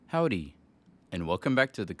Howdy, and welcome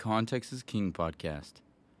back to the Context is King podcast.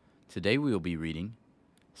 Today we will be reading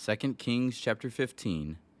 2 Kings chapter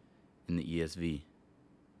 15 in the ESV.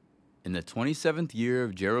 In the 27th year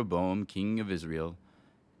of Jeroboam, king of Israel,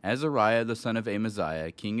 Azariah the son of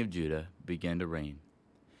Amaziah, king of Judah, began to reign.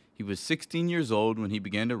 He was 16 years old when he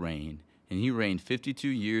began to reign, and he reigned 52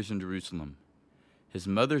 years in Jerusalem. His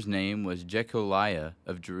mother's name was Jecholiah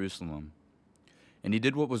of Jerusalem. And he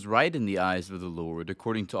did what was right in the eyes of the Lord,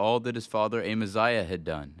 according to all that his father Amaziah had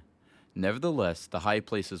done. Nevertheless, the high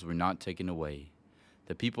places were not taken away.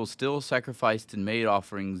 The people still sacrificed and made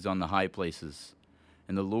offerings on the high places.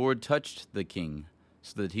 And the Lord touched the king,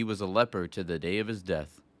 so that he was a leper to the day of his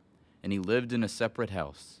death, and he lived in a separate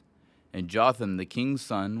house. And Jotham the king's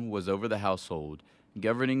son was over the household,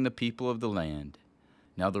 governing the people of the land.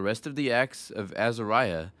 Now the rest of the acts of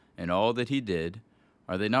Azariah, and all that he did,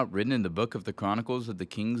 are they not written in the book of the Chronicles of the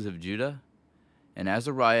kings of Judah? And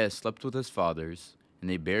Azariah slept with his fathers, and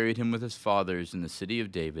they buried him with his fathers in the city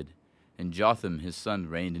of David, and Jotham his son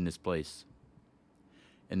reigned in his place.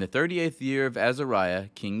 In the 38th year of Azariah,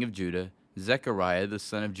 king of Judah, Zechariah the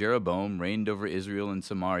son of Jeroboam reigned over Israel and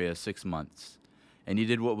Samaria 6 months. And he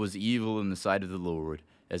did what was evil in the sight of the Lord,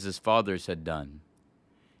 as his fathers had done.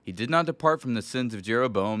 He did not depart from the sins of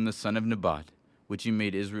Jeroboam the son of Nebat, which he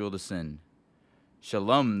made Israel to sin.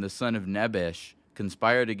 Shallum the son of Nabash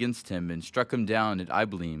conspired against him and struck him down at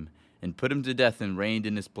Ibleam, and put him to death and reigned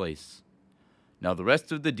in his place. Now the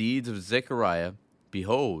rest of the deeds of Zechariah,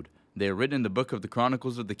 behold, they are written in the book of the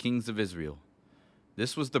Chronicles of the kings of Israel.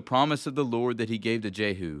 This was the promise of the Lord that he gave to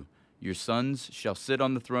Jehu: Your sons shall sit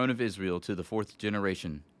on the throne of Israel to the 4th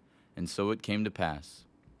generation. And so it came to pass.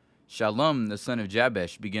 Shallum the son of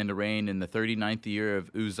Jabesh began to reign in the 39th year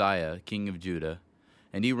of Uzziah, king of Judah,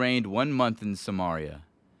 and he reigned 1 month in Samaria.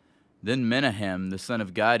 Then Menahem the son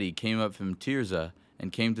of Gadi came up from Tirzah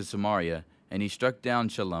and came to Samaria, and he struck down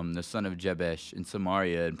Shallum the son of Jabesh in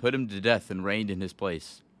Samaria, and put him to death and reigned in his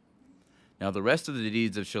place. Now the rest of the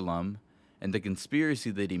deeds of Shallum, and the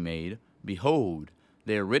conspiracy that he made, behold,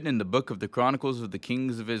 they are written in the book of the Chronicles of the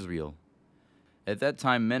kings of Israel. At that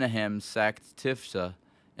time Menahem sacked Tiphsah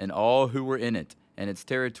and all who were in it, and its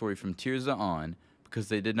territory from Tirzah on, because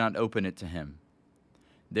they did not open it to him.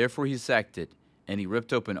 Therefore he sacked it, and he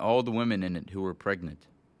ripped open all the women in it who were pregnant.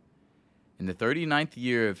 In the 39th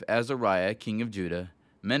year of Azariah, king of Judah,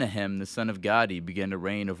 Menahem the son of Gadi began to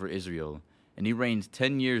reign over Israel, and he reigned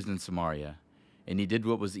 10 years in Samaria, and he did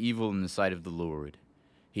what was evil in the sight of the Lord.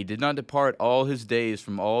 He did not depart all his days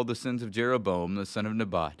from all the sins of Jeroboam the son of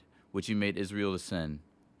Nebat, which he made Israel to sin.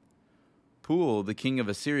 Pul the king of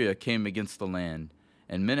Assyria came against the land,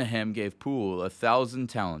 and Menahem gave Pul 1,000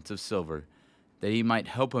 talents of silver, that he might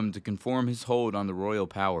help him to conform his hold on the royal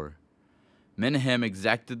power. Menahem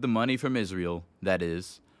exacted the money from Israel, that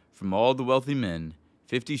is, from all the wealthy men,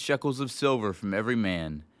 50 shekels of silver from every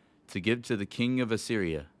man, to give to the king of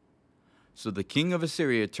Assyria. So the king of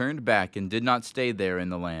Assyria turned back and did not stay there in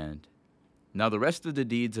the land. Now the rest of the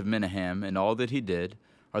deeds of Menahem and all that he did,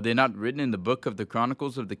 are they not written in the book of the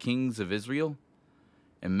Chronicles of the kings of Israel?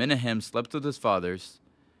 And Menahem slept with his fathers,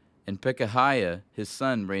 and Pekahiah his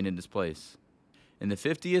son reigned in his place. In the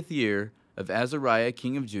 50th year of Azariah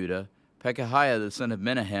king of Judah, Pekahiah the son of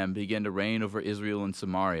Menahem began to reign over Israel and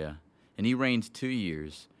Samaria, and he reigned 2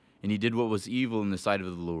 years, and he did what was evil in the sight of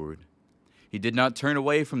the Lord. He did not turn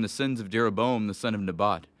away from the sins of Jeroboam the son of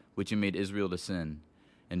Nebat, which he made Israel to sin.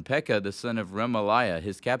 And Pekah the son of Remaliah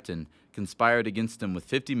his captain conspired against him with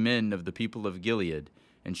 50 men of the people of Gilead,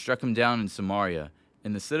 and struck him down in Samaria,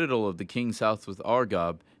 in the citadel of the king's house with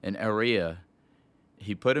Argob and Arieh.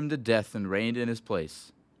 He put him to death and reigned in his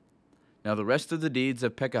place. Now the rest of the deeds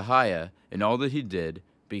of Pekahiah and all that he did,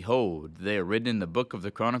 behold, they are written in the book of the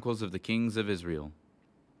Chronicles of the kings of Israel.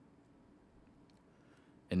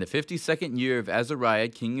 In the 52nd year of Azariah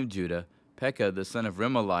king of Judah, Pekah the son of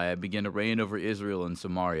Remaliah began to reign over Israel and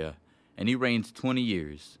Samaria, and he reigned 20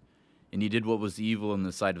 years. And he did what was evil in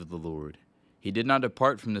the sight of the Lord. He did not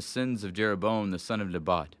depart from the sins of Jeroboam the son of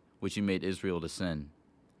Nebat, which he made Israel to sin.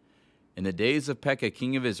 In the days of Pekah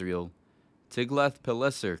king of Israel,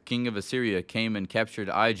 Tiglath-Pileser king of Assyria came and captured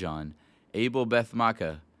Ijon,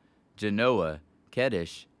 Abel-Beth-Maachah, Genoa,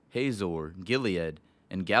 Kedesh, Hazor, Gilead,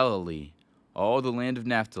 and Galilee, all the land of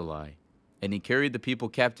Naphtali, and he carried the people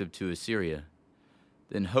captive to Assyria.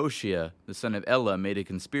 Then Hoshea the son of Elah made a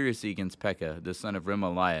conspiracy against Pekah the son of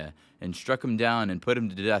Remaliah, and struck him down and put him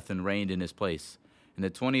to death and reigned in his place, in the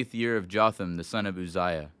 20th year of Jotham the son of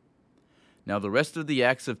Uzziah. Now the rest of the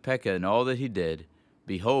acts of Pekah and all that he did,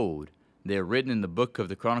 behold, they are written in the book of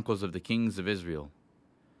the Chronicles of the kings of Israel.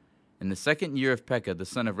 In the 2nd year of Pekah the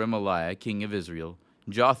son of Remaliah, king of Israel,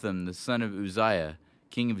 Jotham, the son of Uzziah,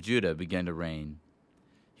 king of Judah, began to reign.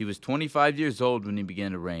 He was 25 years old when he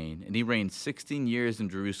began to reign, and he reigned 16 years in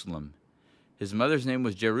Jerusalem. His mother's name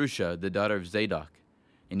was Jerusha, the daughter of Zadok,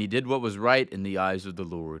 and he did what was right in the eyes of the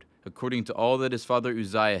Lord, according to all that his father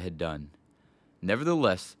Uzziah had done.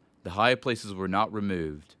 Nevertheless, the high places were not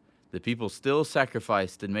removed. The people still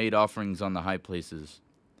sacrificed and made offerings on the high places.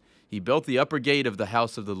 He built the upper gate of the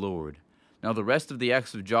house of the Lord. Now the rest of the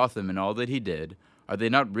acts of Jotham and all that he did, are they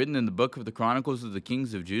not written in the book of the Chronicles of the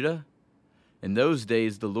kings of Judah? In those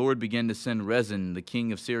days the Lord began to send Rezin, the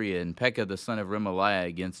king of Syria, and Pekah, the son of Remaliah,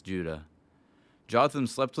 against Judah. Jotham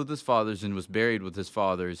slept with his fathers and was buried with his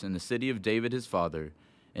fathers in the city of David his father,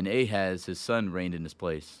 and Ahaz his son reigned in his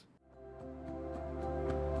place.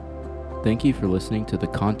 Thank you for listening to the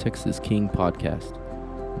Context is King podcast.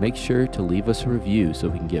 Make sure to leave us a review so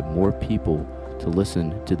we can get more people to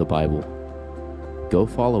listen to the Bible. Go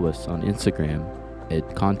follow us on Instagram at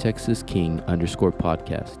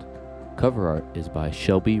contextisking_podcast. Cover art is by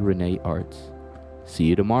Shelby Renee Arts. See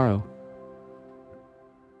you tomorrow.